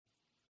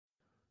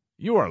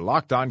You are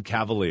Locked On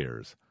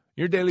Cavaliers,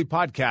 your daily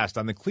podcast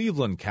on the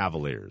Cleveland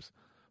Cavaliers,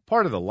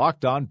 part of the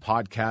Locked On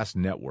Podcast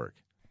Network.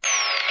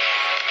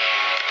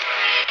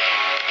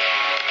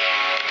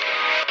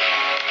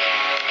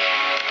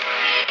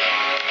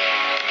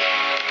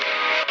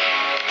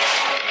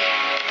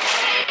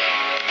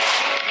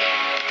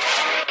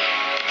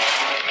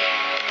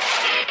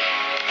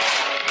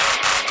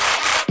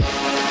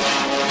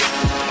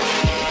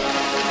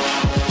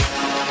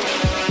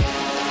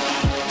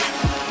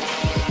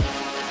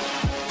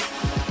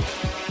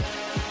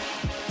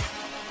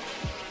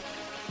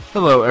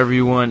 Hello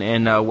everyone,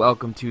 and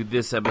welcome to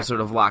this episode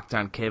of Locked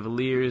On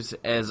Cavaliers.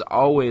 As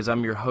always,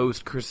 I'm your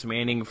host, Chris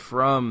Manning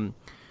from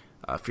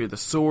Fear the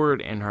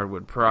Sword and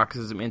Hardwood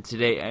Paroxysm, and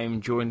today I am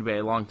joined by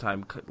a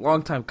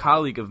longtime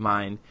colleague of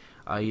mine.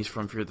 He's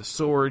from Fear the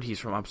Sword, he's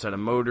from Upside of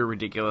Motor,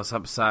 Ridiculous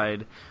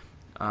Upside.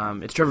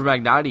 It's Trevor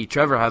Magnotti.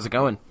 Trevor, how's it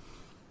going?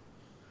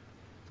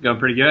 Going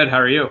pretty good. How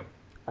are you?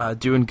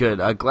 Doing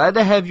good. Glad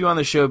to have you on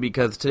the show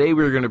because today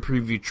we're going to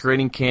preview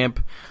training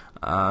camp,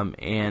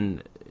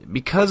 and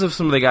because of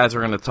some of the guys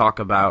we're going to talk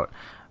about,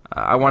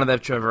 I wanted to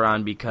have Trevor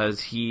on because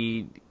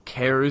he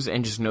cares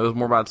and just knows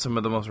more about some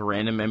of the most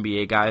random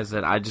NBA guys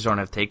that I just don't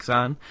have takes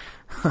on.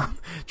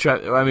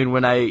 I mean,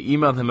 when I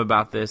emailed him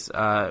about this,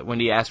 when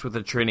he asked what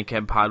the training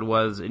camp pod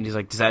was, and he's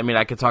like, does that mean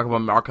I could talk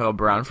about Markel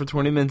Brown for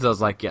 20 minutes? I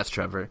was like, yes,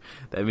 Trevor.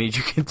 That means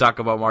you can talk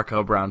about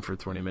Markel Brown for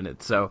 20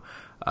 minutes. So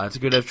it's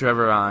good to have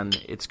Trevor on.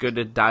 It's good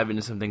to dive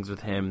into some things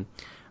with him.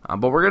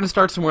 But we're going to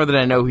start somewhere that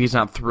I know he's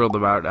not thrilled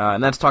about,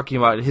 and that's talking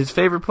about his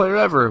favorite player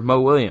ever,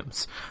 Mo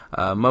Williams.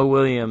 Mo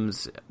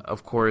Williams,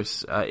 of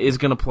course, is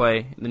going to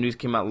play. The news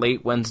came out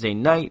late Wednesday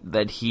night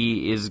that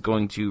he is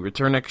going to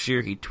return next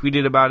year. He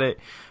tweeted about it,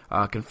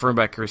 confirmed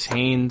by Chris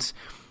Haynes,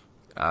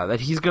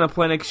 that he's going to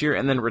play next year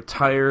and then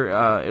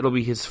retire. It'll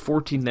be his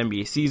 14th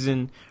NBA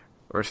season,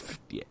 or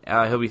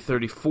he'll be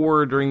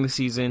 34 during the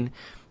season,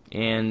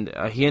 and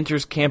he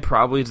enters camp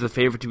probably as the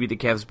favorite to be the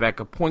Cavs'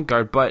 backup point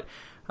guard, but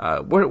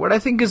what I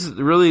think is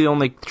really the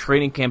only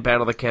training camp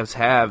battle the Cavs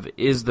have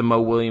is the Mo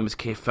Williams,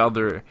 Kay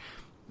Felder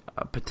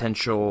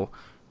potential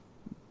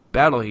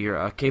battle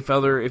here. Kay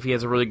Felder, if he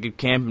has a really good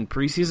camp in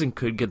preseason,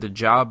 could get the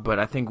job, but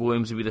I think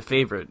Williams would be the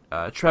favorite.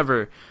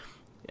 Trevor,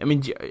 I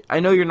mean, I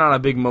know you're not a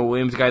big Mo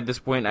Williams guy at this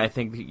point. I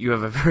think you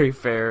have a very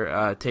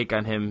fair take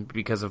on him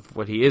because of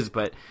what he is,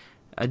 but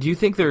do you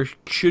think there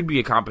should be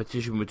a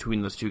competition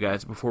between those two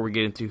guys before we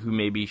get into who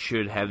maybe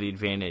should have the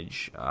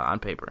advantage on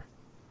paper?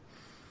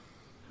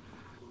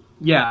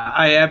 Yeah,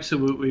 I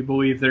absolutely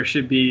believe there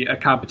should be a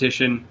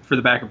competition for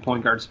the backup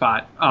point guard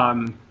spot.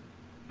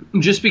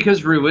 Just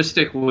because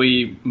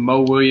realistically,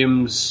 Mo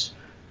Williams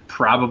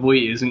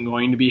probably isn't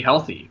going to be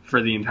healthy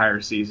for the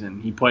entire season.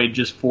 He played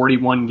just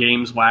 41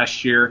 games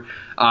last year.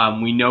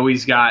 We know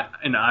he's got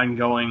an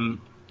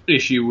ongoing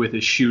issue with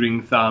his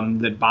shooting thumb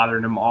that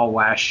bothered him all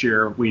last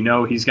year. We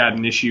know he's got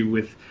an issue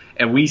with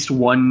at least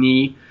one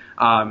knee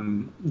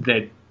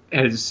that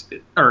has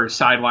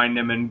sidelined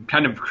him and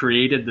kind of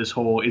created this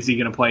whole is he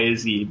going to play,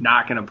 is he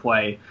not going to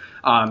play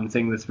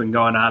thing that's been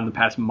going on the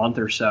past month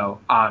or so.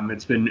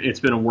 It's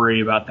been a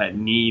worry about that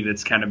knee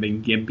that's kind of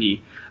been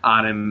gimpy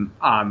on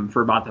him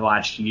for about the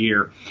last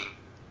year.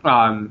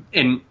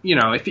 And you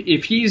know,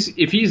 if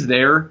he's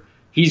there,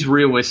 he's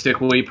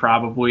realistically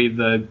probably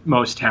the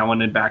most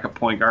talented backup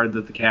point guard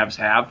that the Cavs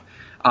have.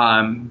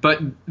 But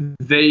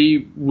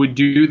they would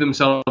do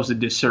themselves a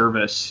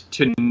disservice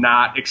to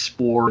not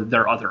explore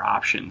their other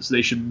options.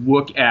 They should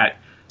look at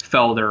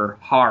Felder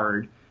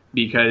hard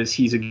because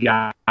he's a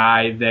guy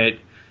that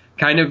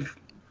kind of,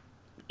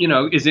 you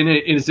know, is in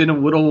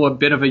a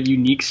bit of a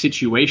unique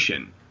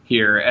situation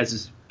here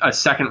as a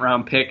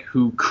second-round pick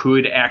who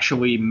could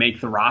actually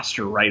make the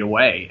roster right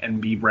away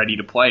and be ready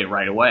to play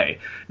right away.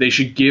 They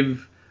should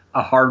give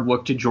a hard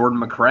look to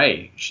Jordan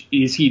McRae.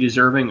 Is he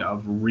deserving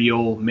of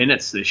real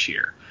minutes this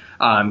year?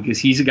 Because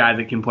he's a guy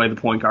that can play the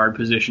point guard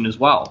position as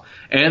well.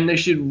 And they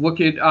should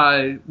look at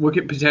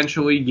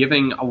potentially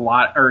giving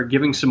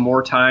some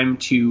more time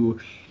to,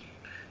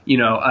 you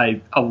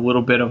know, a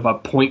little bit of a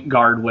point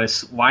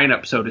guardless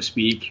lineup, so to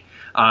speak,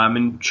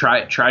 and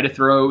try to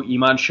throw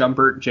Iman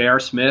Shumpert, J.R.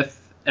 Smith,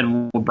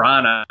 and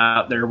LeBron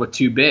out there with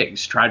two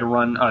bigs. Try to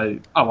run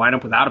a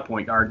lineup without a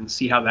point guard and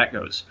see how that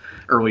goes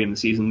early in the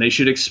season. They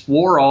should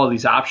explore all of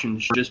these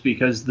options just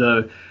because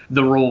the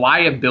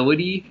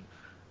reliability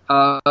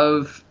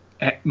of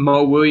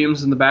Mo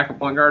Williams in the backup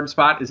point guard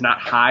spot is not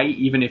high,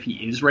 even if he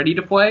is ready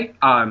to play.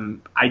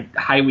 I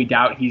highly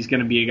doubt he's going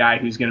to be a guy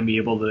who's going to be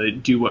able to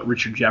do what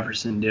Richard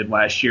Jefferson did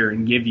last year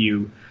and give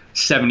you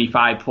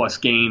 75-plus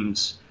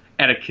games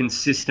at a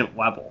consistent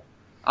level.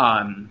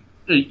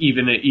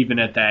 Even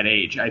at that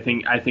age, I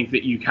think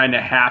that you kind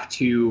of have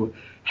to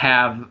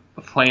have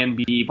plan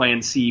B,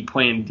 plan C,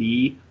 plan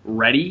D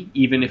ready,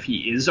 even if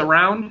he is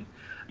around.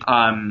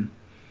 And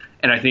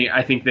I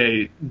think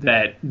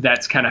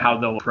that's kind of how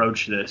they'll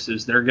approach this.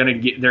 Is they're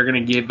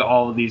gonna give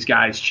all of these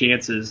guys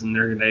chances, and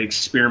they're gonna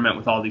experiment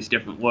with all these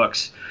different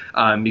looks.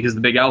 Because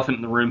the big elephant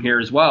in the room here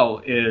as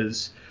well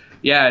is,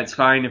 yeah, it's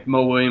fine if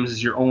Mo Williams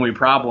is your only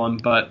problem,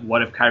 but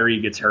what if Kyrie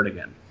gets hurt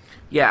again?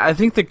 Yeah, I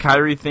think the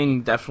Kyrie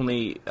thing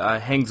definitely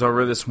hangs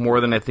over this more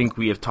than I think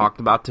we have talked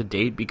about to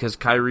date, because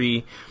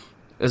Kyrie,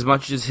 as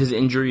much as his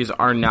injuries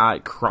are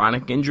not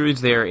chronic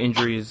injuries, they are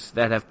injuries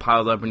that have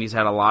piled up, and he's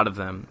had a lot of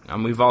them.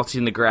 We've all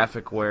seen the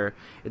graphic where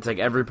it's like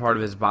every part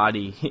of his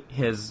body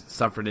has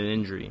suffered an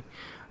injury.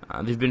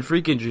 They've been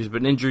freak injuries,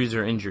 but injuries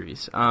are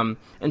injuries. And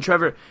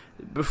Trevor,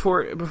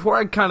 before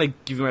I kind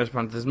of give you my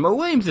response to this, Mo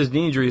Williams'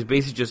 knee injury is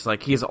basically just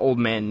like he has old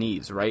man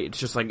knees, right? It's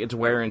just like it's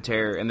wear and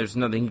tear, and there's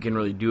nothing he can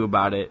really do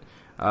about it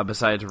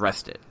besides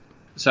rest it.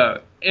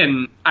 So,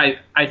 and I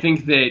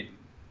think that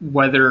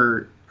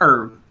regardless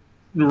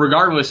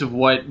of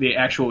what the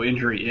actual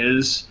injury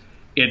is,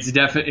 it's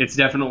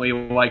definitely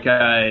like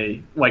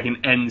an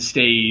end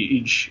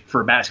stage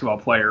for a basketball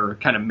player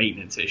kind of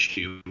maintenance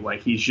issue.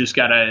 Like he's just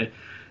got to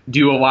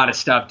do a lot of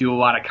stuff, do a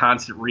lot of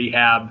constant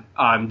rehab,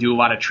 do a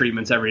lot of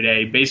treatments every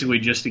day, basically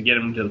just to get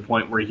him to the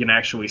point where he can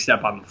actually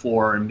step on the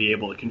floor and be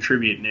able to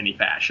contribute in any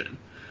fashion.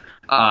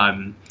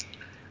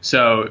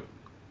 So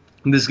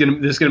this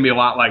is gonna be a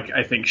lot like,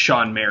 I think,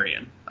 Shawn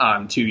Marion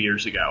 2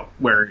 years ago,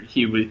 where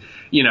he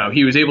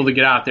was able to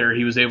get out there,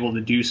 he was able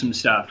to do some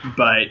stuff,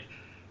 but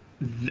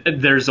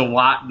there's a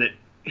lot that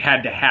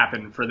had to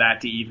happen for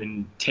that to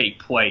even take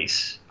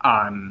place.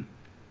 And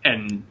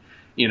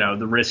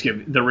the risk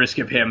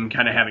of him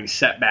kind of having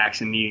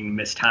setbacks and needing to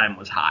miss time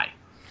was high.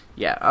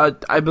 Yeah,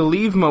 I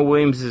believe Mo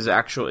Williams'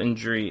 actual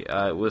injury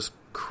was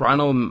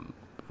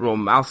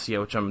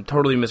chondromalacia, which I'm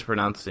totally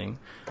mispronouncing.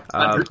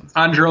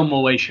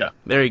 Chondromalacia.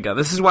 There you go.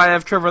 This is why I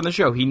have Trevor on the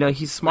show.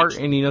 He's smart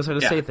and he knows how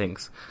to say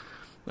things.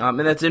 And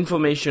that's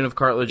inflammation of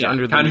cartilage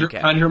under the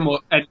kneecap.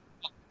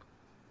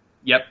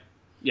 Yep.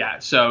 Yeah.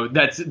 So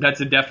that's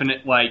a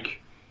definite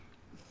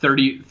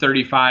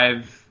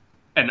 35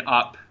 and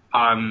up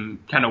kind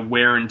of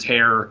wear and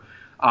tear,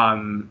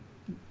 kind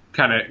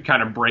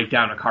of break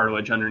down a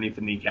cartilage underneath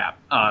the kneecap.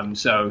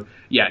 So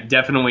yeah,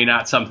 definitely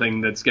not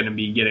something that's going to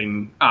be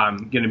getting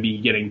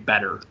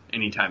better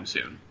anytime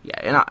soon. Yeah,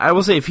 and I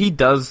will say, if he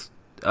is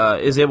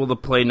able to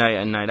play night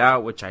in, night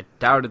out, which I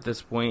doubt at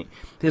this point,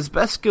 his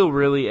best skill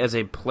really as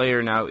a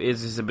player now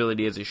is his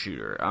ability as a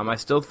shooter. I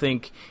still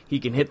think he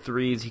can hit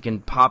threes, he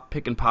can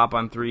pick and pop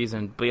on threes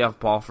and be off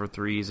ball for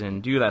threes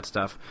and do that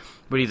stuff,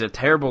 but he's a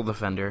terrible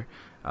defender.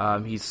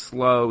 He's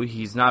slow.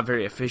 He's not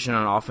very efficient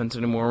on offense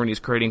anymore when he's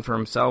creating for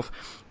himself.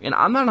 And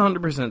I'm not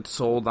 100%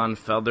 sold on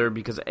Felder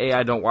because, A,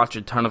 I don't watch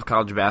a ton of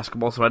college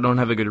basketball, so I don't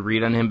have a good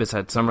read on him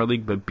besides Summer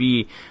League, but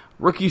B,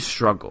 rookies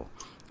struggle.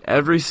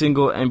 Every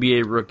single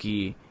NBA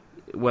rookie,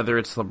 whether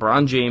it's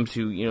LeBron James,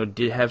 who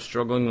did have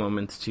struggling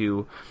moments,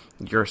 to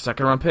your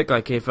second-round pick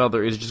like Kay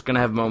Felder, is just going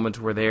to have moments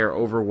where they are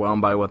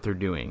overwhelmed by what they're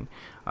doing.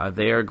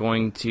 They are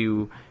going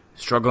to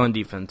struggle in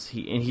defense.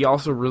 He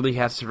also really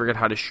has to figure out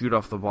how to shoot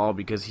off the ball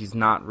because he's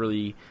not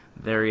really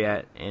there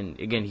yet. And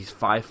again, he's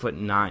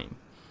 5'9".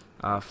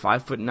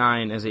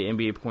 5'9" as an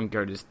NBA point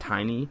guard is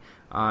tiny.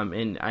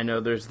 And I know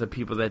there's the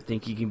people that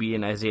think he can be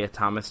an Isaiah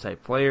Thomas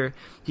type player.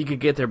 He could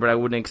get there, but I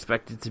wouldn't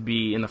expect it to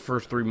be in the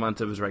first 3 months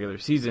of his regular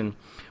season.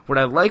 What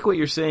I like what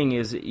you're saying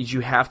is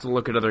you have to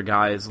look at other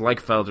guys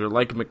like Felder,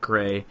 like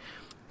McRae,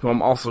 who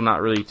I'm also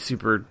not really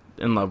super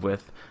in love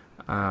with,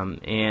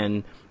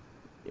 and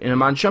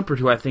Iman Shumpert,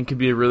 who I think could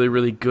be a really,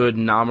 really good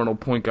nominal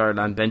point guard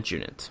on bench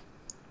units.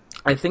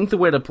 I think the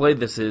way to play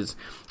this is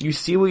you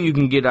see what you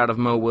can get out of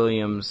Mo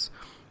Williams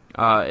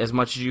as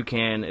much as you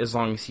can as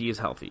long as he is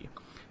healthy.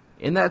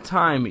 In that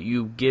time,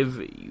 you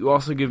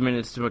also give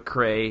minutes to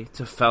McRae,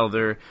 to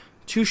Felder,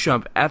 to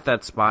Shump at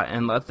that spot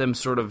and let them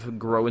sort of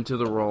grow into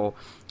the role.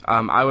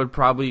 I would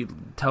probably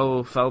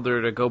tell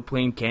Felder to go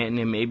play in Canton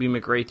and maybe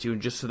McRae too,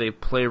 just so they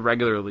play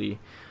regularly.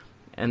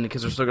 And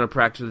because they're still going to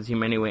practice with the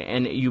team anyway,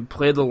 and you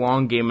play the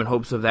long game in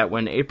hopes of that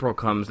when April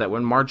comes, that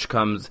when March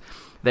comes,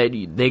 that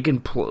they can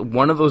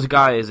one of those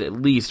guys at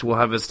least will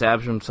have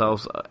established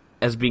themselves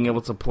as being able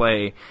to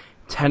play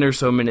 10 or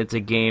so minutes a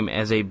game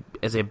as a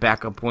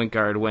backup point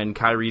guard when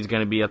Kyrie's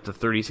going to be up to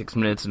 36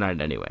 minutes a night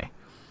anyway.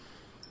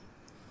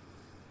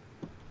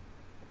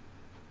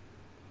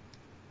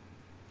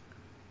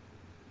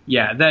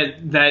 Yeah,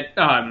 that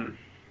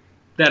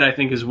I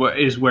think is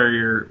where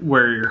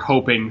you're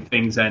hoping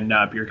things end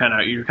up. You're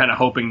kind of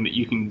hoping that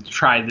you can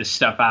try this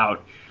stuff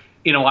out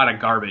in a lot of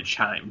garbage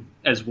time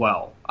as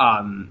well.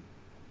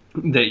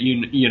 That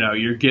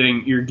you're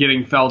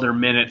getting Felder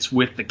minutes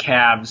with the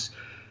Cavs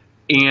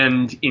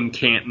and in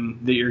Canton.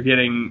 That you're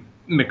getting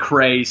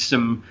McRae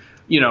some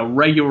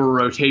regular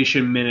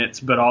rotation minutes,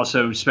 but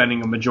also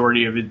spending a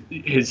majority of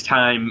his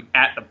time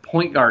at the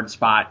point guard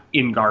spot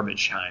in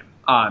garbage time.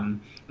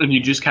 And you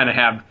just kind of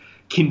have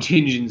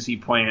contingency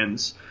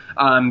plans,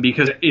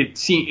 because it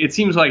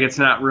seems like it's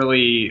not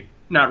really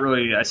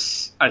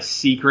a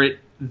secret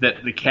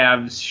that the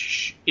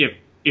Cavs,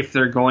 if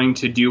they're going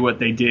to do what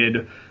they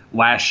did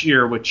last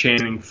year with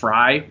Channing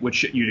Frye,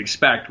 which you'd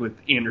expect with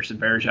Anderson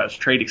Varejão's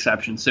trade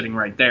exception sitting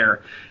right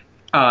there,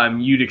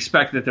 you'd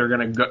expect that they're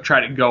going to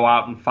try to go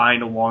out and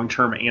find a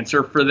long-term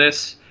answer for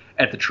this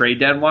at the trade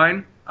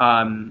deadline.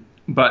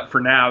 But for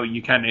now,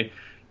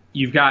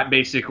 you've got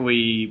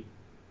basically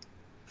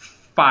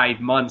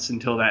 5 months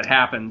until that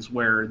happens,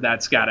 where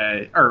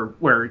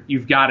where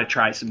you've got to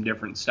try some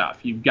different stuff.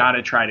 You've got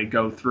to try to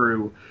go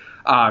through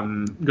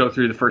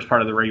the first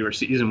part of the regular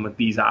season with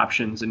these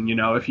options. And,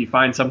 if you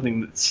find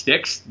something that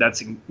sticks,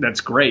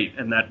 that's great.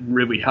 And that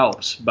really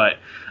helps. But,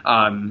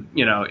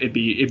 it'd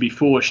be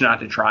foolish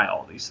not to try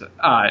all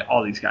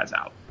these guys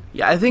out.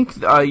 Yeah, I think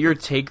your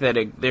take that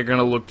they're going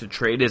to look to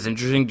trade is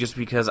interesting, just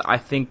because I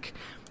think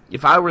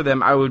if I were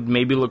them, I would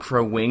maybe look for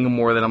a wing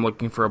more than I'm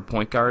looking for a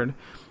point guard.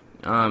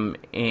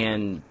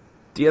 And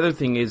the other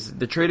thing is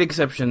the trade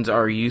exceptions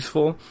are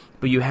useful,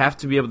 but you have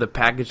to be able to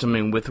package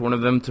something with one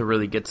of them to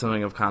really get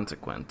something of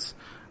consequence.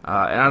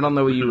 And I don't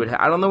know what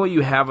I don't know what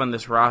you have on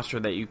this roster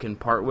that you can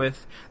part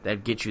with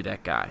that gets you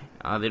that guy.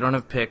 They don't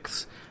have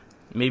picks.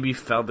 Maybe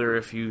Felder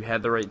if you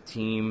had the right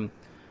team.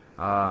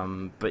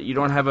 But you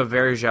don't have a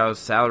Varejao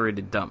salary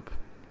to dump.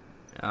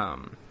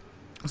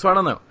 So I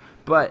don't know.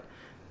 But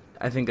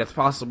I think that's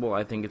possible.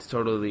 I think it's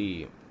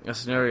totally a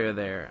scenario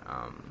there.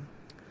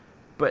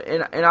 But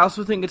I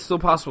also think it's still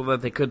possible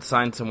that they could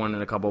sign someone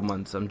in a couple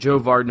months. Joe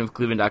Vardon of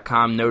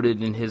Cleveland.com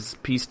noted in his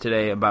piece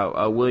today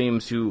about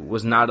Williams, who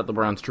was not at the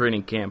Browns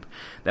training camp,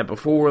 that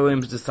before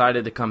Williams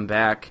decided to come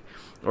back,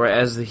 or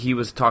as he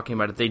was talking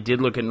about it, they did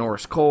look at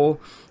Norris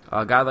Cole.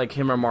 A guy like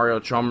him or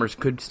Mario Chalmers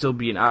could still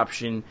be an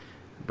option.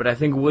 But I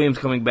think Williams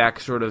coming back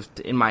sort of,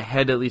 in my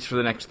head at least for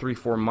the next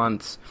 3-4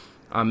 months,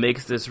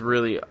 makes this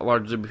really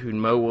largely between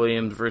Mo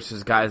Williams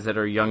versus guys that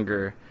are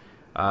younger,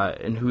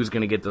 and who's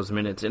going to get those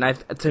minutes. And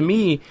to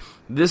me,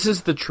 this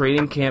is the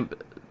training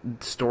camp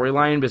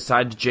storyline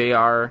besides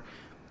JR,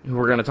 who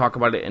we're going to talk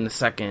about it in a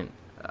second,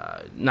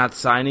 not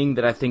signing,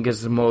 that I think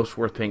is the most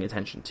worth paying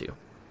attention to.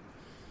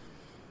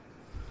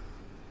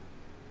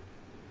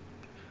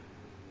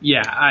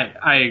 Yeah,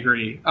 I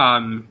agree.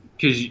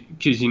 Because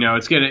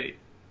it's gonna.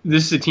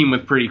 This is a team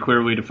with pretty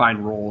clearly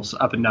defined roles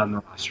up and down the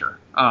roster.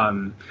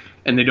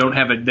 And they don't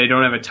have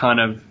a ton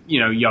of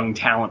young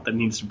talent that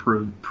needs to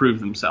prove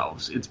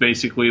themselves. It's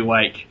basically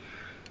like,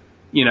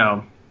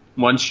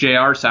 once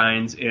JR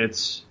signs,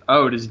 it's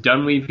does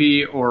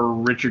Dunleavy or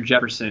Richard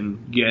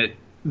Jefferson get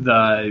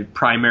the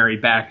primary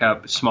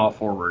backup small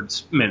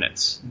forwards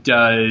minutes?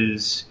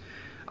 Does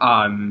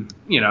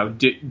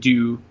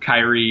do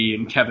Kyrie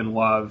and Kevin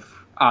Love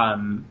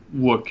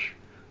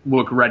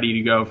look ready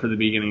to go for the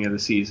beginning of the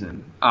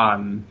season?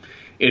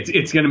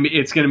 It's gonna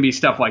be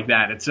stuff like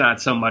that. It's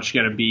not so much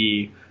gonna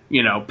be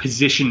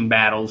position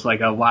battles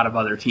like a lot of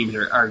other teams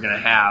are gonna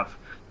have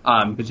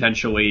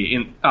potentially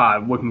in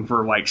looking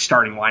for like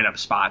starting lineup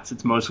spots.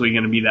 It's mostly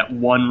gonna be that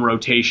one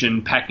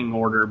rotation pecking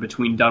order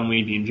between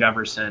Dunleavy and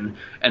Jefferson,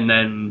 and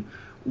then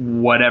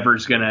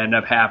whatever's gonna end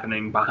up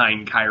happening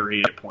behind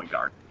Kyrie at point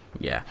guard.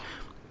 Yeah.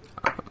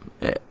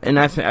 And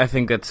I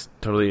think that's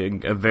totally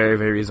a very,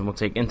 very reasonable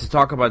take. And to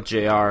talk about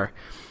JR,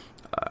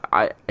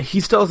 he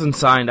still hasn't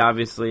signed,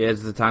 obviously,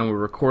 as the time we're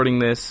recording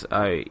this.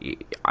 I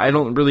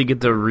don't really get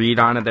the read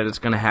on it that it's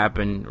going to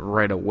happen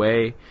right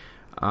away.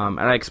 And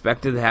I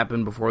expect it to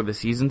happen before the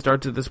season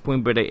starts at this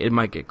point, but it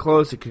might get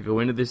close. It could go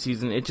into the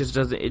season. It just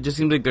doesn't. It just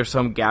seems like there's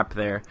some gap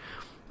there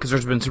because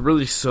there's been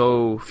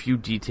so few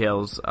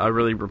details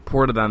really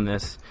reported on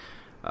this.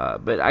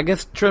 But I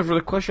guess, Trevor,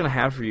 the question I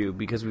have for you,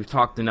 because we've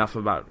talked enough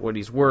about what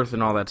he's worth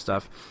and all that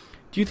stuff,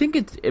 do you think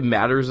it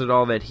matters at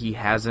all that he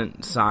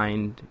hasn't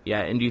signed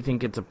yet? And do you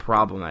think it's a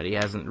problem that he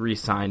hasn't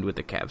re-signed with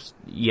the Cavs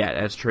yet,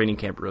 as training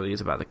camp really is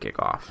about to kick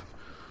off?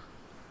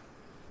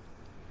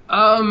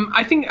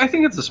 I think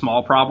it's a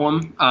small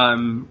problem.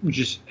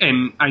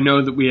 And I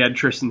know that we had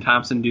Tristan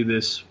Thompson do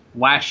this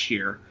last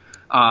year.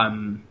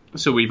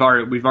 So we've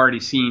already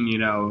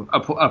seen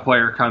a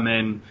player come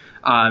in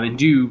and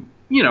do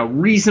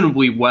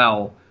reasonably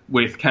well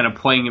with kind of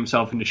playing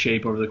himself into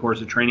shape over the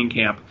course of training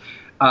camp.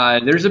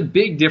 There's a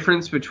big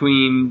difference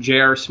between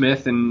J.R.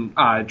 Smith and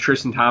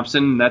Tristan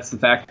Thompson, and that's the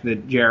fact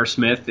that J.R.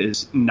 Smith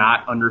is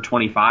not under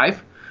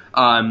 25.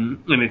 And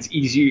it's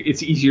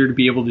easier to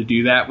be able to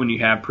do that when you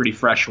have pretty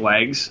fresh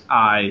legs.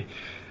 I'm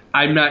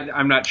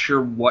not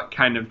sure what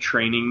kind of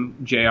training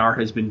JR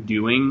has been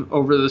doing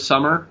over the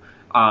summer.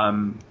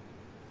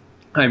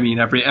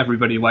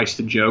 Everybody likes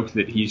to joke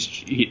that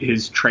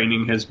his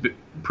training has been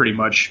pretty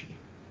much,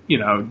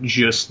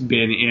 just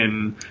been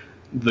in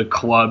the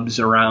clubs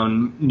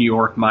around New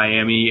York,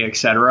 Miami,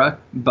 etc.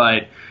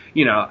 But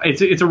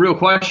it's a real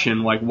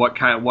question. Like what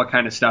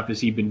kind of stuff has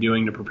he been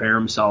doing to prepare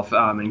himself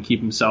and keep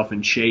himself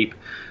in shape?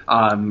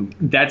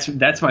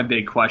 That's my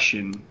big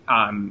question.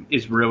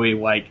 Is really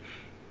like,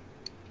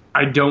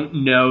 I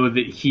don't know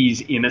that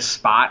he's in a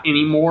spot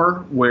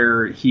anymore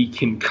where he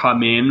can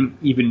come in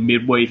even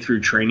midway through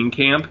training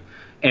camp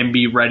and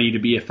be ready to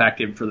be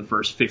effective for the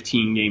first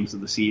 15 games of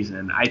the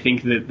season. I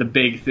think that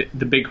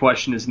the big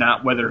question is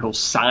not whether he'll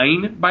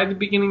sign by the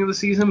beginning of the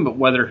season, but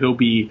whether he'll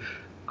be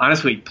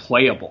honestly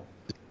playable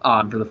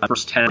for the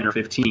first 10 or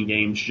 15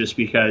 games, just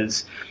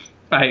because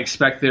I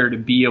expect there to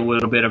be a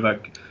little bit of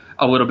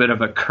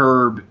a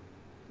curve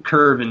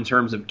in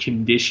terms of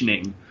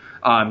conditioning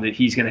that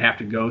he's going to have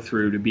to go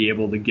through to be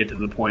able to get to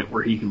the point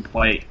where he can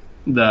play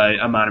the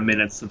amount of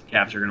minutes that the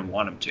Cavs are going to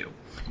want him to.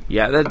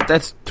 Yeah,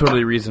 that's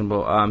totally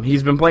reasonable.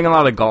 He's been playing a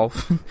lot of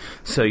golf,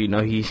 so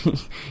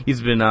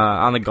he's been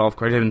on the golf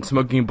course. He's been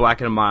smoking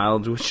Black and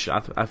Mild, which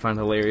I find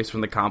hilarious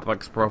from the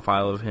complex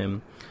profile of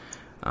him.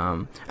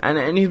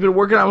 And he's been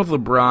working out with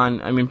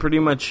LeBron. I mean, pretty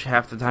much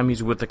half the time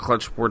he's with the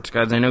Clutch Sports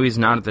guys. I know he's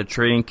not at the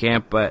training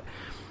camp, but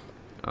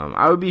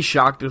I would be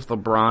shocked if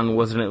LeBron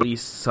wasn't at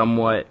least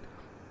somewhat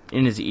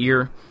in his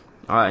ear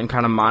and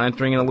kind of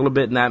monitoring it a little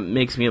bit, and that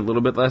makes me a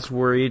little bit less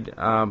worried.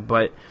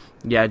 But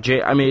yeah,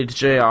 it's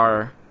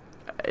JR.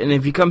 And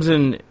if he comes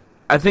in,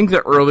 I think the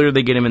earlier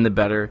they get him in, the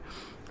better.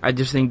 I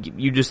just think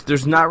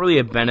there's not really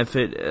a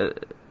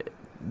benefit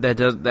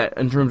that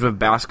in terms of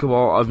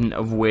basketball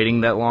of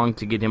waiting that long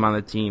to get him on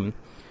the team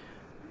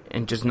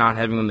and just not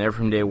having him there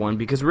from day one.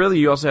 Because really,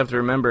 you also have to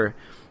remember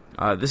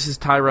this is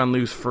Tyronn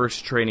Lue's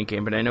first training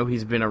camp, and I know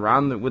he's been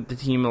around with the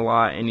team a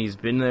lot and he's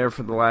been there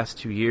for the last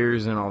 2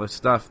 years and all this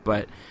stuff,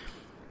 but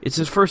it's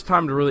his first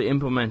time to really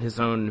implement his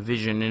own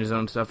vision and his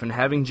own stuff, and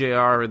having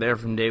JR there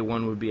from day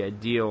one would be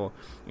ideal.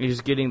 And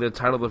just getting the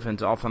title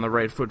defense off on the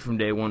right foot from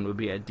day one would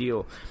be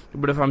ideal.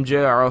 But if I'm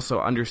JR, I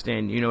also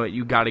understand, you know what,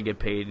 you got to get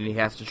paid, and he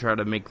has to try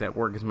to make that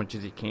work as much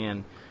as he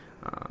can.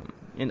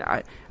 And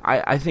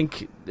I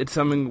think it's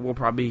something we'll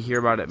probably hear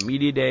about at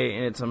Media Day,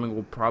 and it's something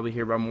we'll probably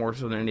hear about more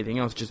so than anything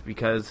else, just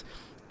because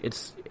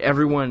it's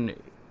everyone,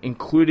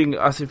 including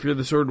us if you're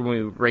the Sword, when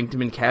we ranked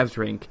him in Cavs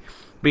rank,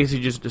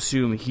 basically just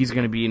assume he's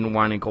going to be in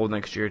wine and gold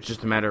next year. It's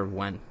just a matter of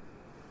when.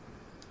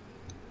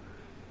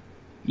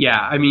 Yeah,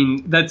 I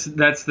mean that's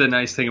the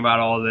nice thing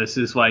about all of this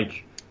is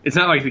like it's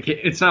not like the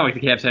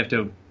Cavs have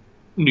to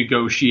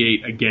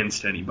negotiate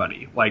against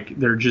anybody. Like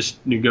they're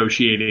just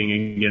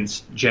negotiating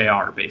against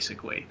JR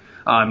basically.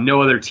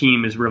 No other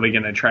team is really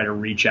going to try to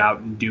reach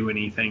out and do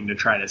anything to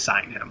try to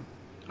sign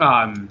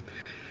him.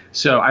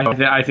 So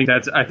I think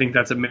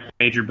that's a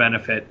major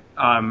benefit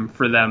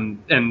for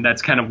them, and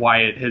that's kind of why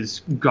it has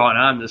gone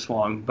on this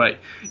long. But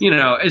you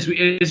know, as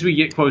we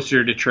get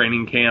closer to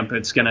training camp,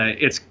 it's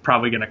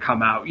probably gonna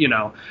come out. You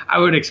know, I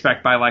would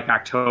expect by like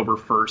October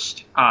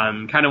 1st,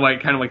 kind of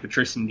like the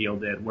Tristan deal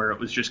did, where it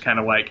was just kind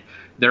of like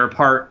they're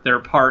apart.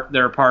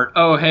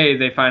 Oh, hey,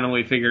 they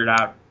finally figured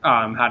out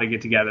how to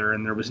get together,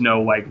 and there was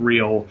no like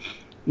real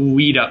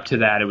lead up to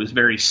that. It was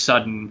very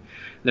sudden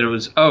that it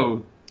was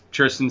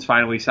Tristan's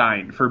finally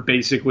signed for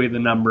basically the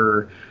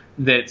number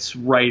that's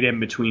right in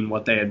between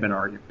what they had been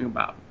arguing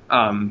about.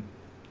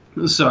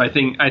 So I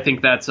think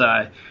that's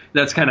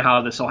kind of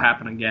how this will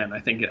happen again. I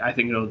think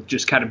it'll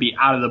just kind of be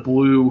out of the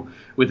blue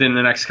within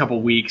the next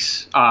couple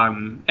weeks,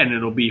 and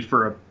it'll be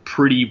for a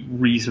pretty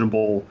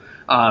reasonable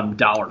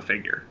dollar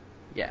figure.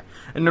 Yeah,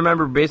 and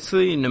remember,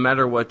 basically, no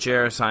matter what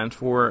JR signs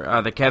for,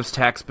 the Cavs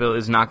tax bill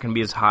is not going to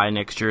be as high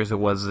next year as it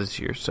was this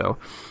year. So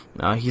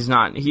he's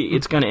not.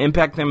 It's going to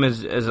impact them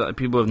as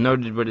people have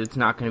noted, but it's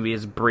not going to be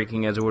as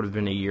breaking as it would have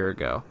been a year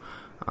ago.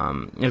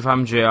 If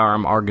I'm JR,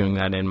 I'm arguing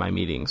that in my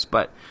meetings.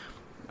 But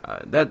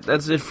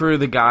that's it for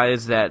the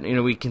guys that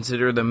we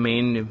consider the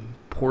main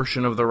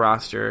portion of the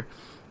roster.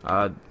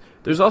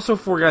 There's also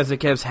 4 guys that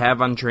Cavs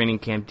have on training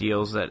camp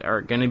deals that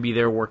are going to be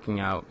there working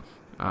out.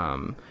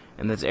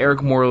 And that's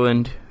Eric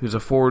Moreland, who's a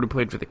forward who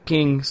played for the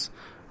Kings,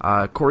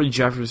 Corey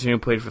Jefferson, who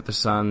played for the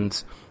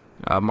Suns,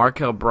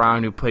 Markel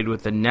Brown, who played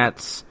with the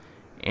Nets,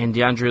 and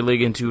DeAndre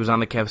Liggins, who was on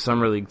the Cavs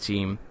Summer League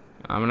team.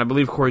 And I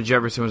believe Corey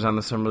Jefferson was on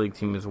the Summer League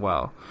team as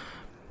well.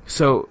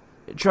 So,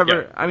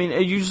 Trevor, yeah. I mean,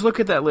 you just look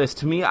at that list.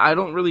 To me, I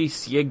don't really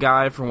see a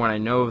guy from what I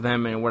know of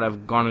them and what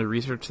I've gone to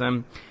research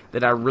them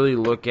that I really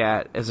look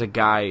at as a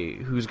guy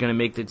who's going to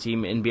make the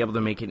team and be able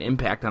to make an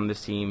impact on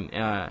this team.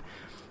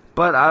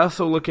 But I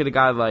also look at a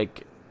guy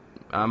like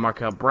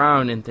Markel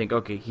Brown and think,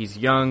 okay, he's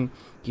young,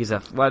 he's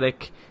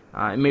athletic,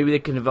 and maybe they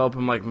can develop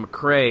him like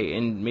McRae,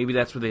 and maybe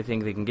that's what they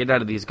think they can get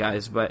out of these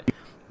guys. But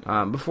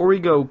before we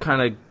go we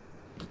can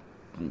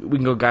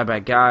go guy by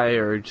guy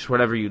or just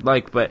whatever you'd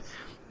like, but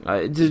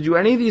do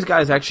any of these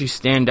guys actually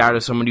stand out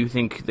as someone you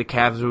think the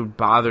Cavs would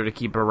bother to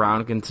keep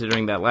around,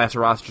 considering that last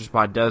roster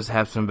spot does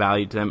have some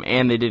value to them,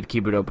 and they did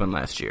keep it open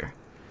last year?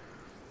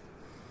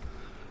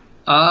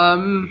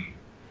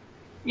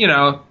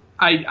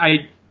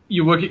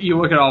 You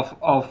look at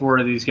all 4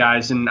 of these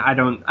guys, and I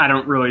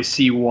don't really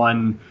see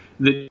one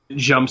that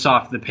jumps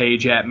off the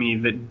page at me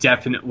that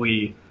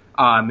definitely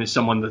is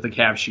someone that the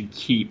Cavs should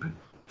keep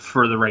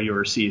for the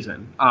regular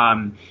season.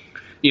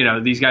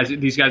 These guys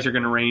are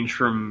going to range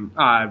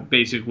from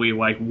basically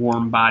like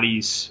warm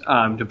bodies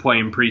to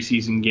playing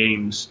preseason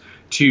games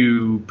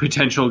to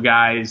potential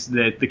guys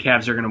that the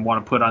Cavs are going to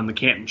want to put on the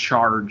Canton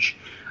charge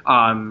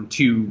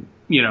to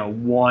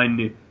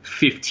one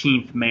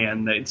 15th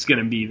man that's going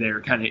to be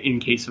there kind of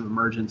in case of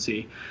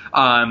emergency.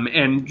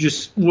 And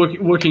just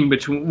looking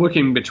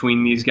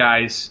between these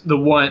guys, the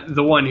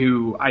one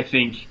who I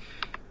think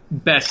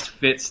best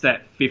fits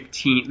that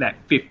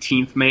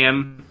 15th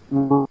man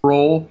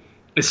role,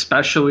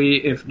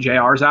 especially if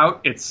JR's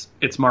out, it's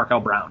Markel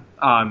Brown.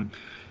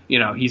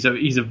 He's a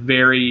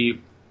very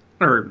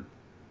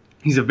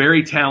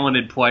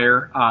talented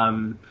player.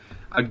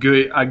 a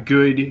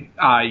good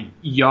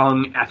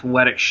young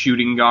athletic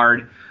shooting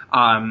guard.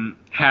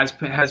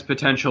 Has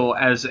potential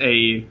as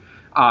a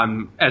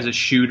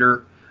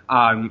shooter.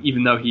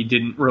 Even though he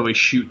didn't really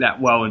shoot that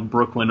well in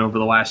Brooklyn over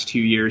the last 2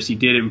 years, he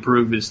did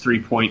improve his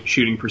 3-point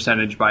shooting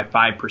percentage by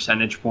 5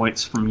 percentage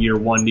points from year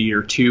 1 to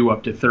year 2,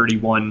 up to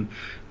 31%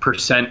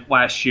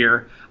 last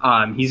year.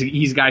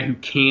 He's a guy who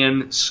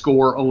can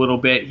score a little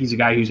bit. He's a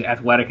guy who's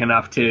athletic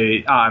enough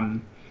to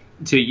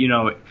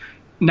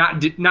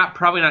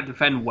probably not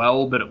defend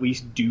well, but at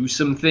least do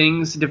some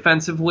things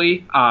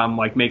defensively,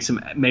 like make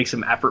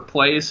some effort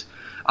plays.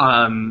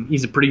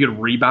 He's a pretty good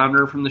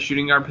rebounder from the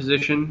shooting guard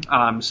position.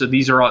 So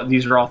these are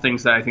all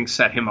things that I think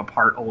set him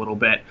apart a little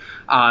bit,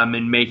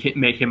 and make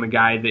him a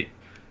guy that,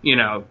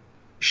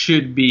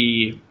 should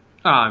be,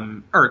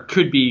 or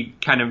could be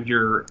kind of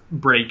your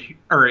break,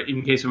 or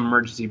in case of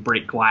emergency,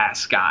 break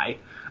glass guy.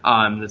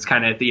 That's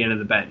kind of at the end of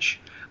the bench.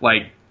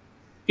 Like,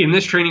 in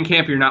this training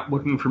camp, you're not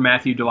looking for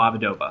Matthew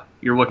Dellavedova.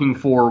 You're looking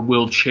for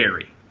Will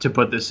Cherry, to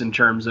put this in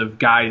terms of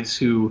guys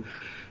who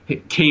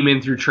came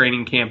in through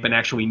training camp and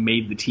actually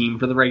made the team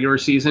for the regular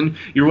season.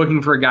 You're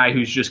looking for a guy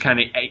who's just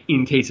kind of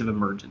in case of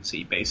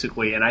emergency,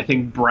 basically. And I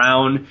think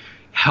Brown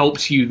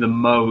helps you the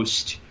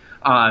most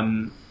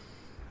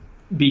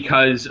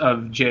because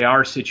of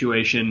JR's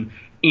situation,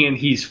 and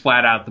he's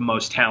flat out the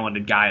most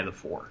talented guy of the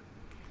four.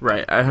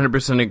 Right, I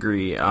 100%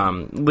 agree.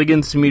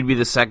 Liggins to me would be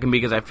the second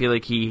because I feel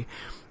like he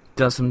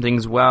does some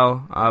things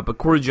well, but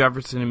Corey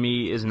Jefferson to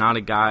me is not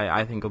a guy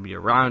I think will be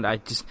around.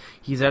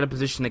 He's at a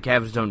position the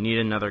Cavs don't need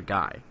another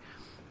guy.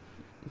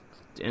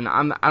 And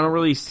I don't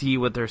really see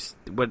what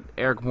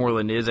Eric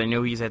Moreland is. I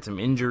know he's had some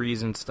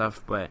injuries and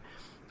stuff, but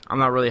I'm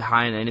not really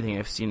high on anything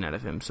I've seen out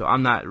of him, so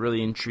I'm not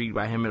really intrigued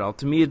by him at all.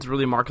 To me, it's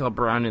really Markel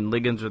Brown and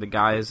Liggins are the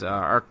guys.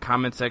 Our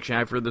comment section,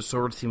 I've heard the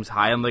sword seems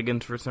high on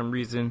Liggins for some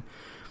reason.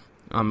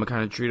 I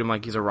kind of treat him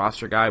like he's a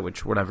roster guy,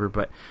 which whatever.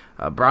 But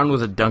Brown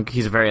was a dunker.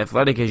 He's very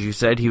athletic, as you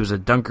said. He was a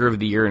dunker of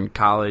the year in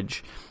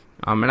college.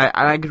 And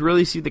I could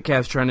really see the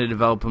Cavs trying to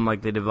develop him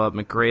like they developed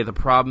McRae. The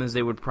problem is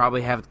they would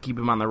probably have to keep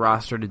him on the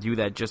roster to do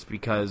that just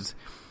because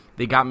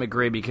they got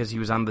McRae because he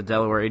was on the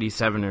Delaware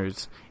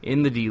 87ers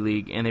in the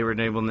D-League, and they were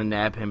able to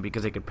nab him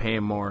because they could pay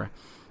him more.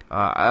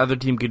 Other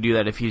team could do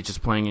that if he's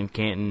just playing in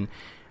Canton.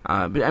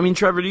 But, I mean,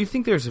 Trevor, do you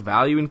think there's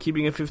value in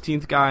keeping a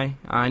 15th guy?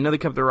 I know they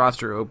kept the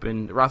roster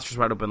open. The roster's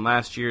wide open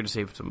last year to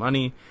save some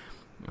money.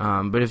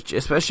 But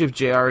especially if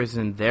JR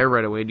isn't there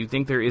right away, do you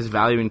think there is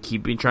value in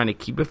trying to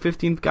keep a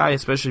 15th guy,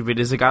 especially if it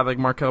is a guy like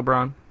Markel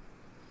Brown?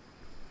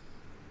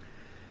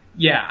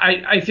 Yeah,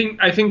 I think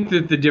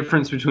that the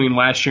difference between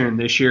last year and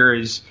this year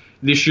is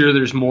this year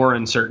there's more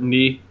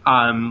uncertainty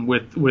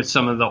with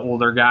some of the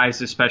older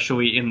guys,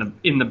 especially in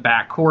the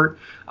backcourt,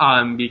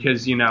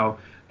 because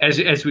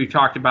as we've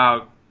talked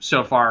about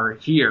so far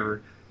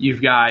here,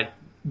 you've got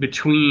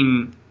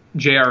between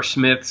J.R.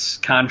 Smith's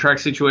contract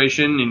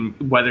situation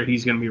and whether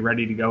he's going to be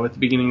ready to go at the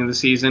beginning of the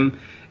season,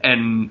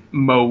 and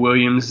Mo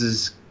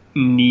Williams'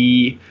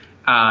 knee,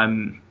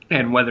 and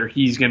whether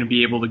he's going to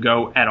be able to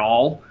go at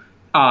all.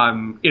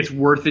 It's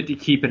worth it to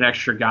keep an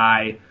extra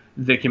guy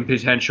that can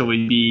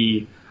potentially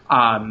be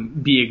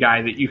a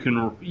guy that you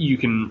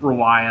can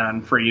rely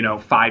on for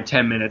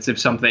 5-10 minutes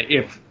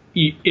if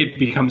it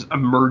becomes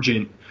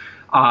emergent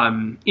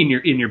in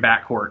your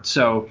backcourt.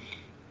 So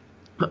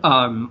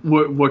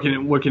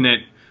looking at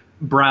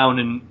Brown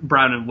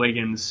and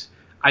Liggins,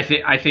 I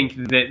think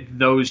that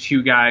those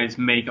two guys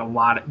make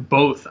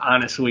both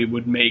honestly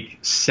would make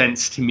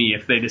sense to me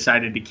if they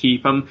decided to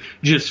keep them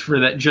just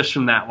from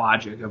that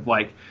logic of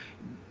like,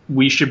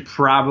 we should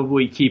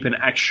probably keep an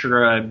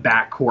extra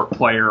backcourt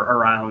player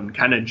around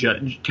kind of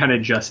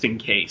just in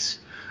case.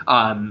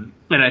 And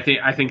I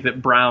think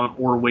that Brown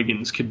or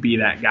Wiggins could be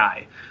that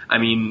guy. I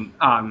mean,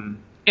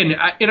 and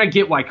I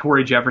get why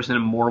Corey Jefferson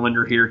and Moreland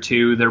are here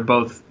too. They're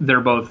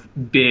both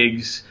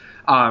bigs,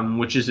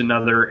 which is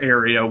another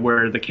area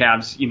where the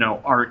Cavs,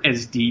 aren't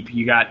as deep.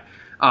 You got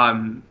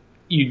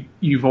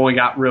you've only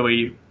got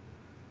really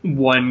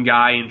one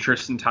guy in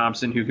Tristan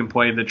Thompson who can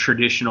play the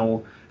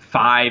traditional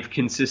 5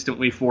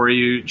 consistently for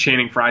you.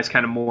 Channing Frye's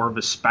kind of more of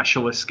a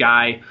specialist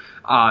guy.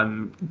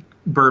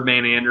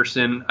 Birdman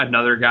Anderson,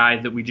 another guy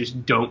that we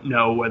just don't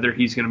know whether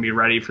he's going to be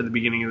ready for the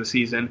beginning of the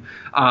season.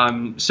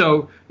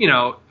 So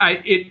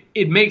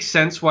it makes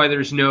sense why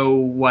there's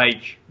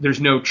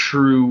no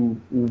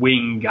true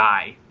wing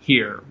guy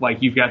here.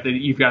 Like you've got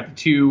the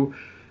two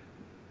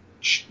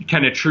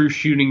kind of true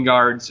shooting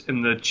guards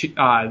and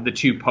the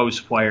two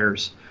post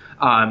players.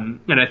 And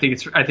I think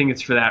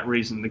it's for that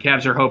reason. The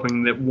Cavs are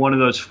hoping that one of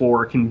those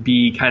 4 can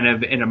be kind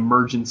of an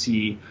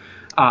emergency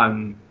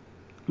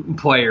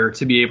player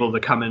to be able to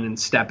come in and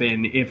step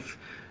in if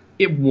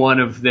one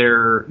of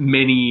their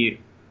many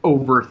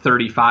over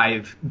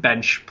 35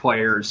 bench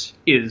players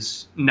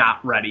is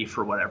not ready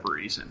for whatever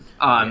reason.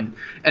 And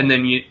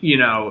then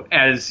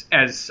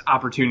as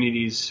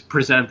opportunities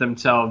present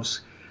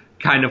themselves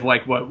kind of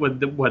like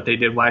what they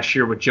did last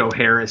year with Joe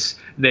Harris.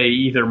 They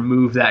either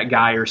move that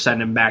guy or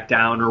send him back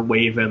down or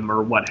waive him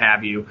or what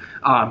have you.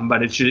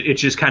 But it's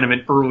just kind of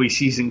an early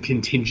season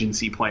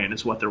contingency plan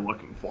is what they're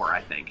looking for,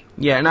 I think.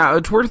 Yeah, now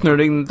it's worth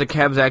noting that the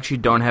Cavs actually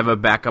don't have a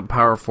backup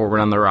power forward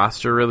on the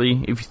roster,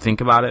 really, if you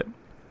think about it,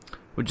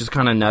 which is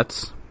kind of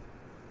nuts.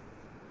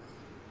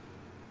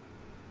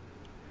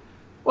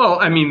 Well,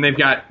 I mean, they've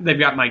got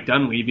Mike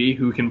Dunleavy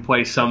who can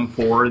play some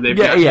forward. They've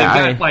got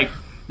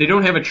they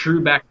don't have a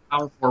true back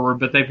power forward,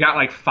 but they've got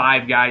like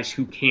 5 guys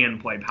who can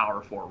play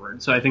power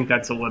forward. So I think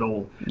that's a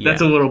little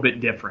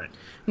bit different.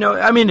 No,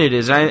 I mean it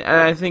is.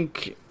 I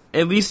think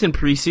at least in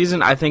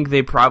preseason, I think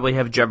they probably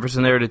have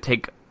Jefferson there to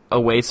take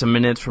away some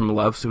minutes from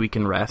Love so he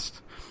can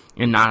rest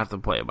and not have to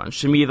play a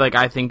bunch. To me, like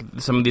I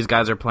think some of these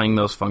guys are playing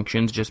those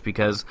functions just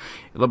because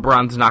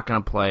LeBron's not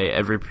going to play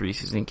every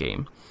preseason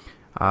game.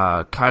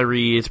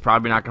 Kyrie is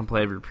probably not going to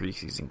play every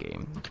preseason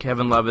game.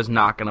 Kevin Love is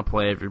not going to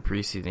play every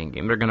preseason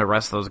game. They're going to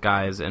rest those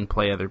guys and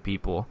play other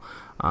people.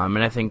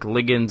 And I think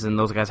Liggins and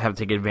those guys have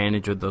to take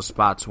advantage of those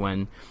spots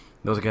when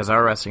those guys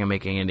are resting and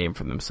making a name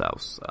for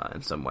themselves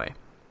in some way.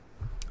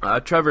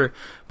 Trevor,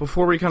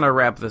 before we kind of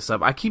wrap this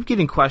up, I keep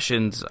getting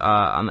questions to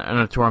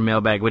our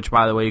mailbag, which,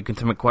 by the way, you can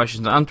submit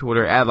questions on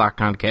Twitter at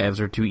LockedOnCavs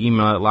or to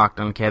email at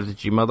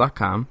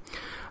lockedoncavs@gmail.com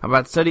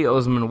about Cedi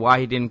Osman, why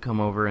he didn't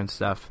come over and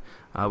stuff.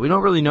 We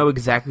don't really know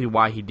exactly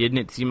why he didn't.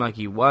 It seemed like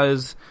he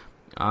was.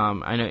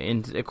 I know,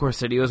 and of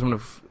course, Cedi Osman,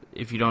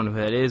 if you don't know who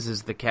that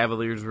is the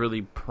Cavaliers'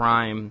 really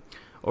prime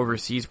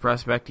overseas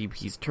prospect.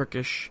 He's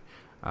Turkish.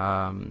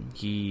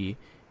 He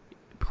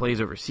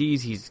plays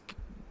overseas. He's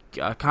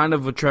kind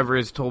of what Trevor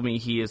has told me.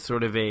 He is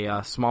sort of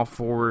a small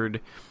forward,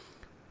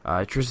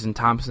 Tristan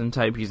Thompson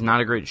type. He's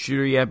not a great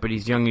shooter yet, but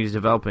he's young and he's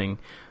developing.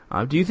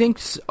 Do you think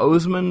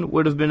Osman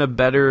would have been a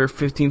better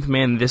 15th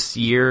man this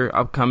year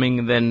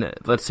upcoming than,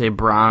 let's say,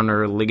 Brown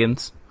or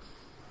Liggins?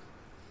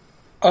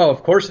 Oh,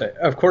 of course I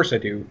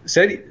do.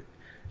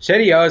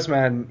 Cedi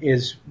Osman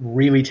is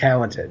really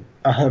talented.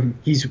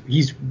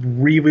 He's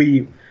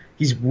really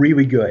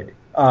good.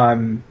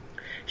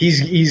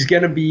 He's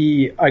going to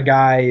be a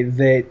guy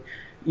that,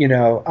 you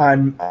know,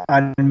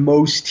 on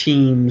most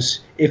teams,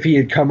 if he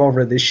had come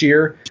over this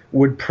year,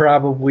 would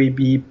probably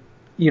be,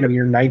 you know,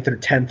 your 9th or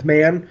 10th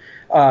man.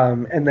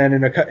 And then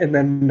in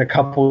a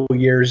couple of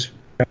years,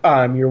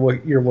 you're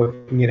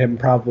looking at him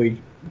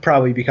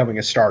probably becoming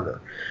a starter,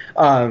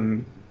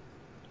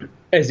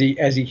 as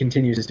he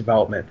continues his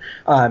development.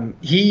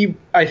 He,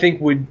 I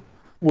think, would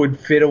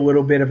fit a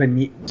little bit of a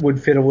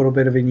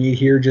need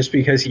here just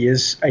because he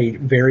is a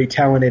very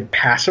talented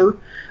passer,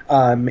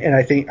 and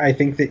I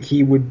think that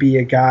he would be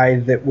a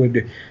guy that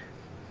would,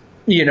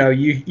 you know,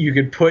 you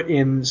could put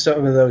in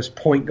some of those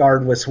point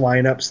guardless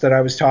lineups that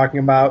I was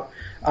talking about,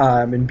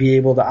 and be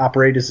able to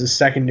operate as a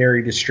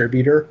secondary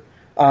distributor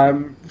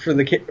for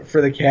the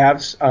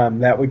Cavs.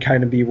 That would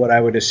kind of be what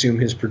I would assume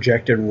his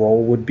projected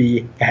role would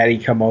be had he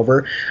come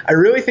over. I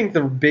really think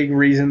the big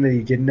reason that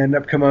he didn't end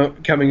up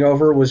coming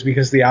over was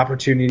because the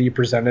opportunity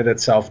presented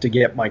itself to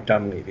get Mike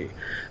Dunleavy.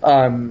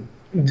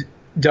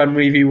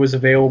 Dunleavy was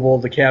available.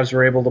 The Cavs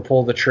were able to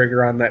pull the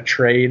trigger on that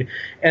trade,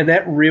 and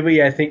that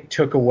really, I think,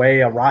 took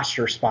away a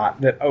roster spot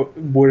that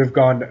would have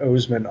gone to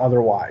Osman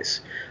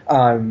otherwise.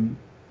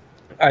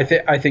 I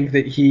think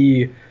that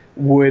he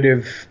would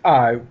have.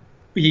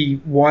 He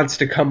wants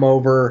to come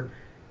over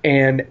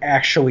and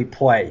actually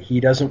play. He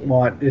doesn't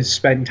want to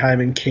spend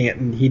time in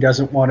Canton. He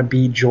doesn't want to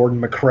be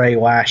Jordan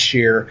McRae last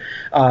year,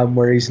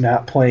 where he's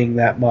not playing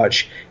that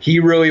much. He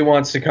really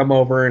wants to come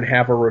over and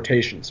have a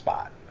rotation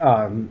spot.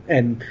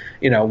 And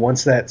you know,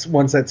 once that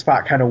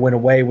spot kind of went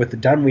away with the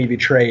Dunleavy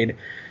trade,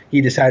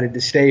 he decided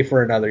to stay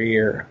for another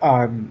year.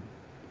 And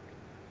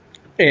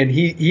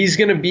he's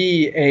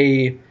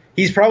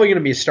probably going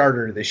to be a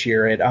starter this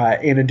year at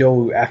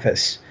Anadolu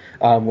Efes,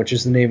 which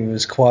is the name of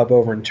his club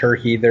over in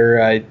Turkey.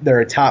 They're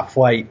a top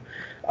flight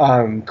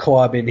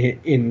club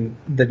in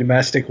the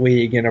domestic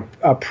league and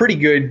a pretty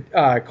good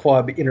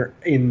club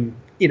in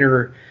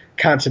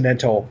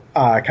intercontinental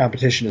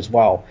competition as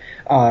well.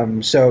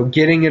 So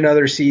getting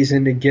another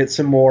season to get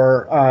some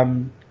more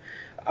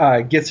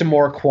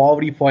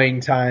quality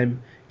playing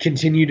time,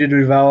 continue to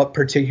develop,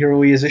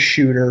 particularly as a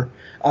shooter,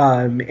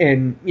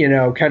 and you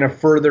know, kind of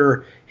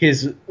further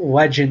his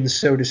legend,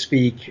 so to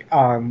speak,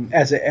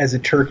 as a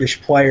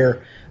Turkish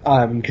player,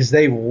 because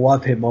they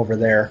love him over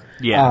there.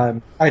 Yeah,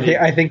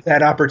 I think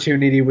that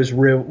opportunity was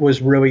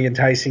really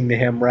enticing to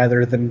him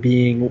rather than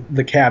being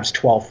the Cavs'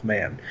 12th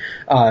man.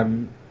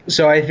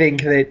 So I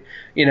think that,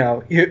 you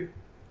know,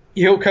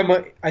 he'll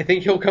come. I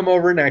think he'll come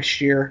over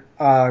next year.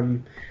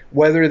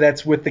 Whether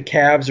that's with the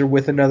Cavs or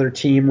with another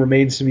team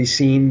remains to be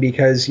seen,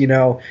 because, you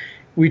know,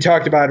 we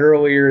talked about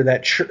earlier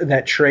that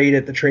trade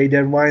at the trade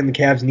deadline. The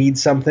Cavs need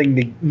something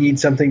to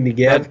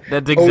give.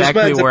 That's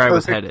exactly where I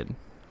was headed.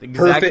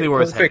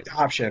 Perfect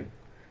option,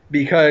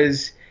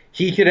 because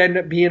he could end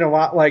up being a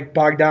lot like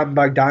Bogdan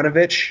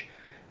Bogdanovic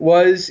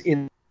was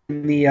in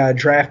the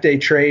draft day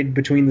trade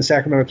between the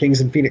Sacramento Kings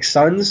and Phoenix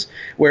Suns,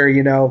 where,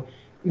 you know,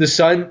 the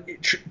Sun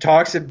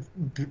talks have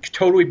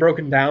totally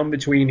broken down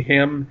between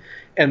him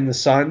and the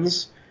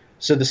Suns.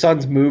 So the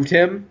Suns moved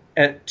him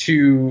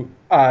to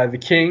the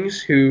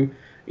Kings, who,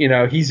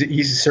 he's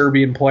a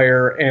Serbian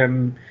player,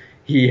 and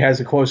he has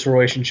a close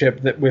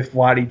relationship with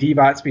Vlade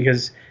Divac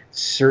because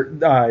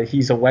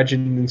he's a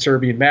legend in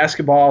Serbian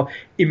basketball.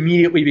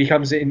 Immediately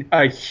becomes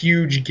a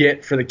huge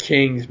get for the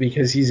Kings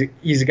because he's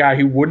a guy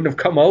who wouldn't have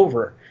come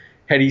over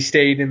had he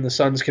stayed in the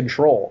Suns'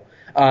 control.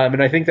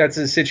 And I think that's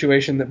a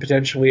situation that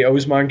potentially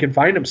Osman can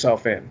find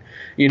himself in.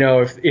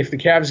 If the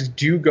Cavs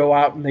do go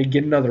out and they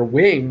get another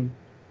wing,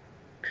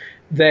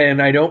 then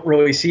I don't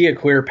really see a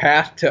clear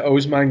path to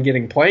Osman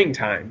getting playing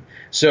time.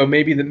 So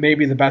maybe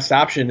the best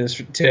option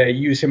is to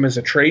use him as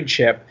a trade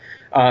chip,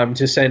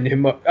 to send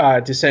him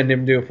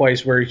to a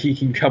place where he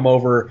can come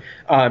over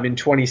in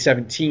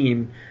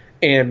 2017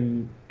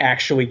 and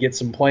actually get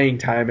some playing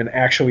time and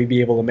actually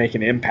be able to make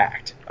an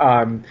impact.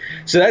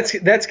 So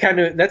that's kind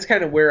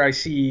of where I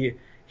see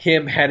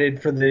him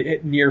headed for the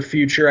near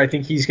future. I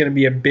think he's going to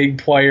be a big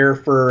player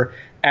for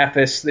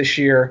Efes this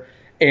year.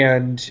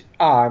 And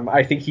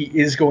I think he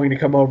is going to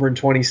come over in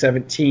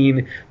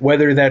 2017,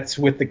 whether that's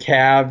with the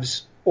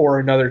Cavs or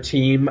another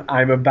team.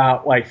 I'm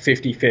about like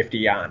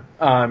 50-50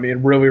 on. It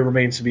really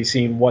remains to be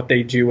seen what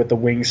they do with the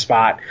wing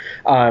spot,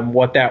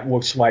 what that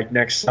looks like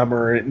next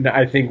summer. And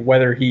I think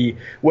whether he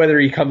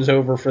comes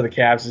over for the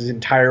Cavs is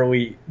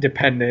entirely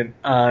dependent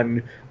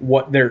on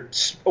what their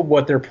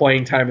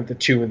playing time at the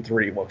 2 and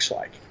 3 looks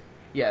like.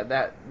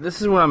 Yeah,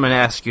 this is what I'm going to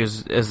ask you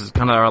is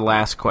kind of our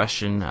last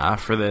question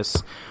for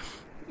this.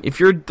 I'm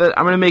going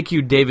to make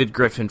you David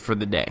Griffin for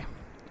the day.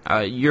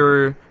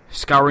 You're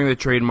scouring the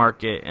trade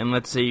market, and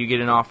let's say you get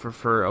an offer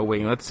for a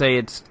wing. Let's say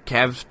it's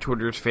Cavs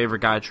Twitter's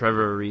favorite guy,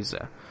 Trevor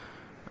Ariza.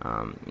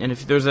 And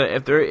if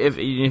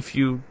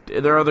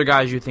there are other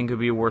guys you think would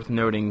be worth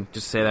noting,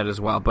 just say that as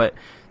well. But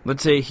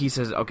let's say he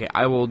says, "Okay,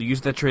 I will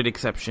use that trade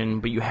exception,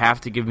 but you have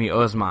to give me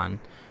Osman."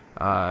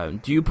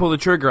 Do you pull the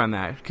trigger on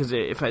that? Because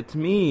if it's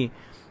me,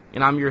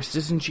 and I'm your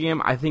assistant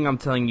GM, I think I'm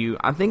telling you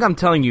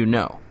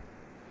no.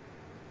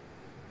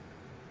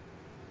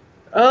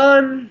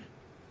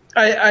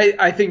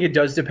 I think it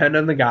does depend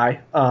on the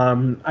guy.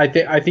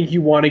 I think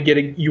you want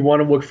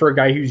to look for a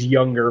guy who's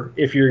younger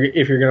if you're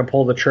going to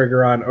pull the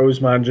trigger on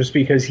Osman, just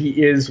because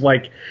he is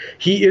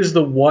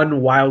the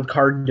one wild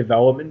card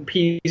development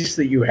piece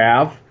that you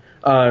have.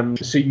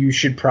 So you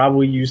should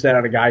probably use that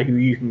on a guy who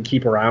you can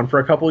keep around for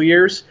a couple of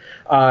years.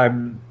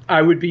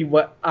 I would be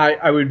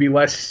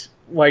less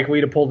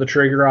likely to pull the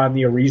trigger on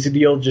the Ariza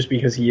deal just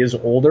because he is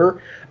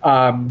older.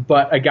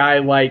 But a guy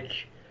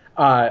like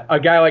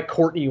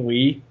Courtney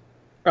Lee,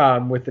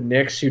 with the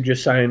Knicks, who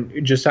just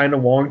signed a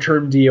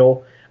long-term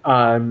deal.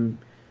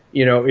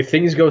 If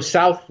things go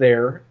south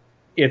there,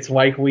 it's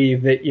likely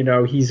that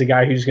he's a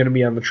guy who's going to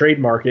be on the trade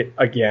market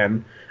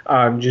again,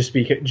 just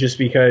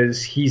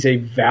because he's a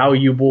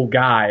valuable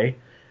guy,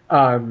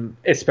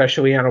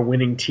 especially on a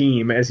winning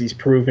team, as he's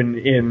proven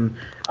in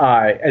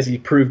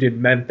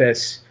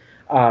Memphis,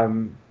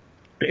 and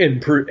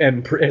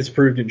has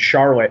proved in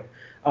Charlotte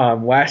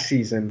last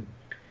season.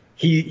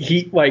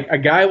 He like a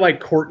guy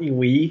like Courtney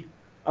Lee,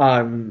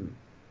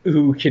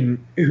 who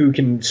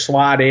can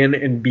slot in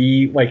and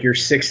be like your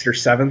 6th or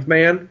 7th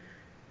man.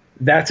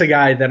 That's a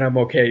guy that I'm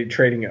okay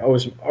trading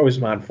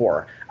Osman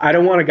for. I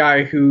don't want a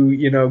guy who,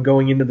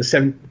 going into the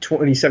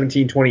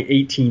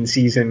 2017-2018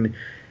 season,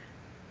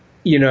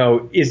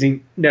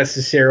 isn't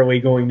necessarily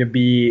going to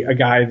be a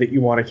guy that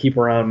you want to keep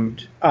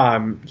around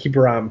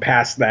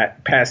past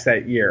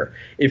that year.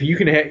 If you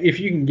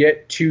can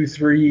get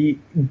 2-3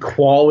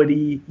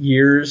 quality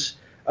years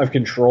of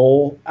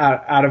control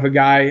out of a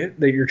guy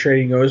that you're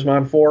trading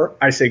Osman for,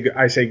 I say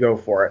go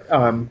for it.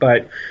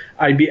 But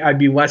I'd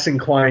be less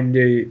inclined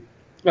to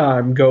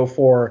go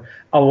for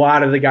a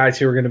lot of the guys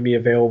who are going to be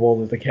available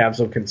that the Cavs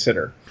will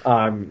consider,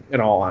 in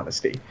all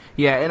honesty.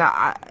 Yeah, and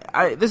I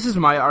this is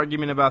my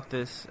argument about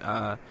this.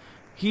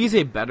 He's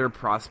a better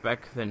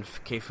prospect than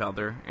Kay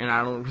Felder, and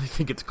I don't really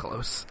think it's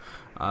close.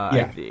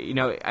 I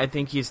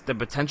think the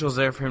potential's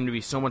there for him to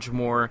be so much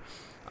more.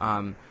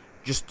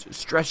 Just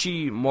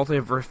stretchy,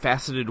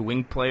 multifaceted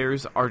wing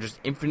players are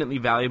just infinitely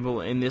valuable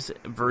in this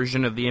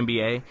version of the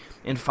NBA,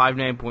 and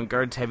 5'9" point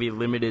guards have a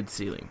limited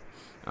ceiling.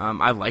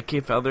 I like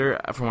Kay Felder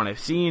from what I've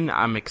seen.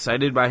 I'm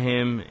excited by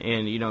him,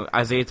 and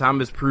Isaiah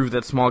Thomas proved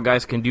that small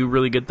guys can do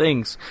really good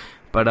things.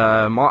 But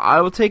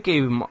I will take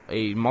a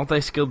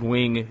multi-skilled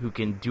wing who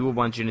can do a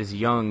bunch and is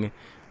young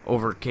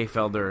over Kay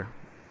Felder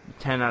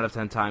 10 out of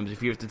 10 times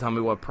if you have to tell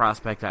me what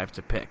prospect I have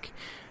to pick.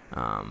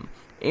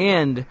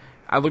 And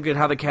I look at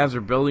how the Cavs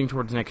are building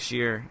towards next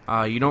year.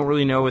 You don't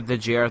really know what the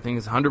JR thing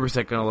is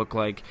 100% going to look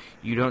like.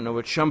 You don't know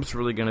what Shump's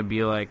really going to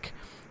be like.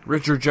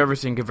 Richard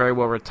Jefferson could very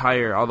well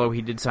retire, although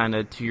he did sign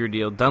a 2-year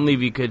deal.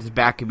 Dunleavy his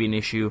back could be an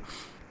issue.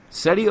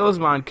 Cedi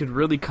Osman could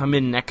really come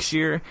in next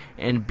year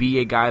and be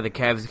a guy the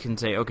Cavs can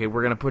say, okay,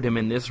 we're going to put him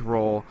in this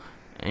role,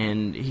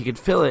 and he could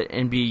fill it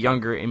and be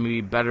younger and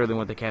maybe better than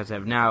what the Cavs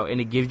have now. And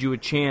it gives you a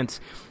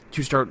chance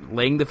to start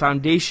laying the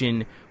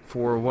foundation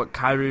for what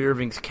Kyrie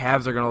Irving's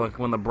Cavs are going to look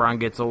when LeBron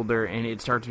gets older, and it starts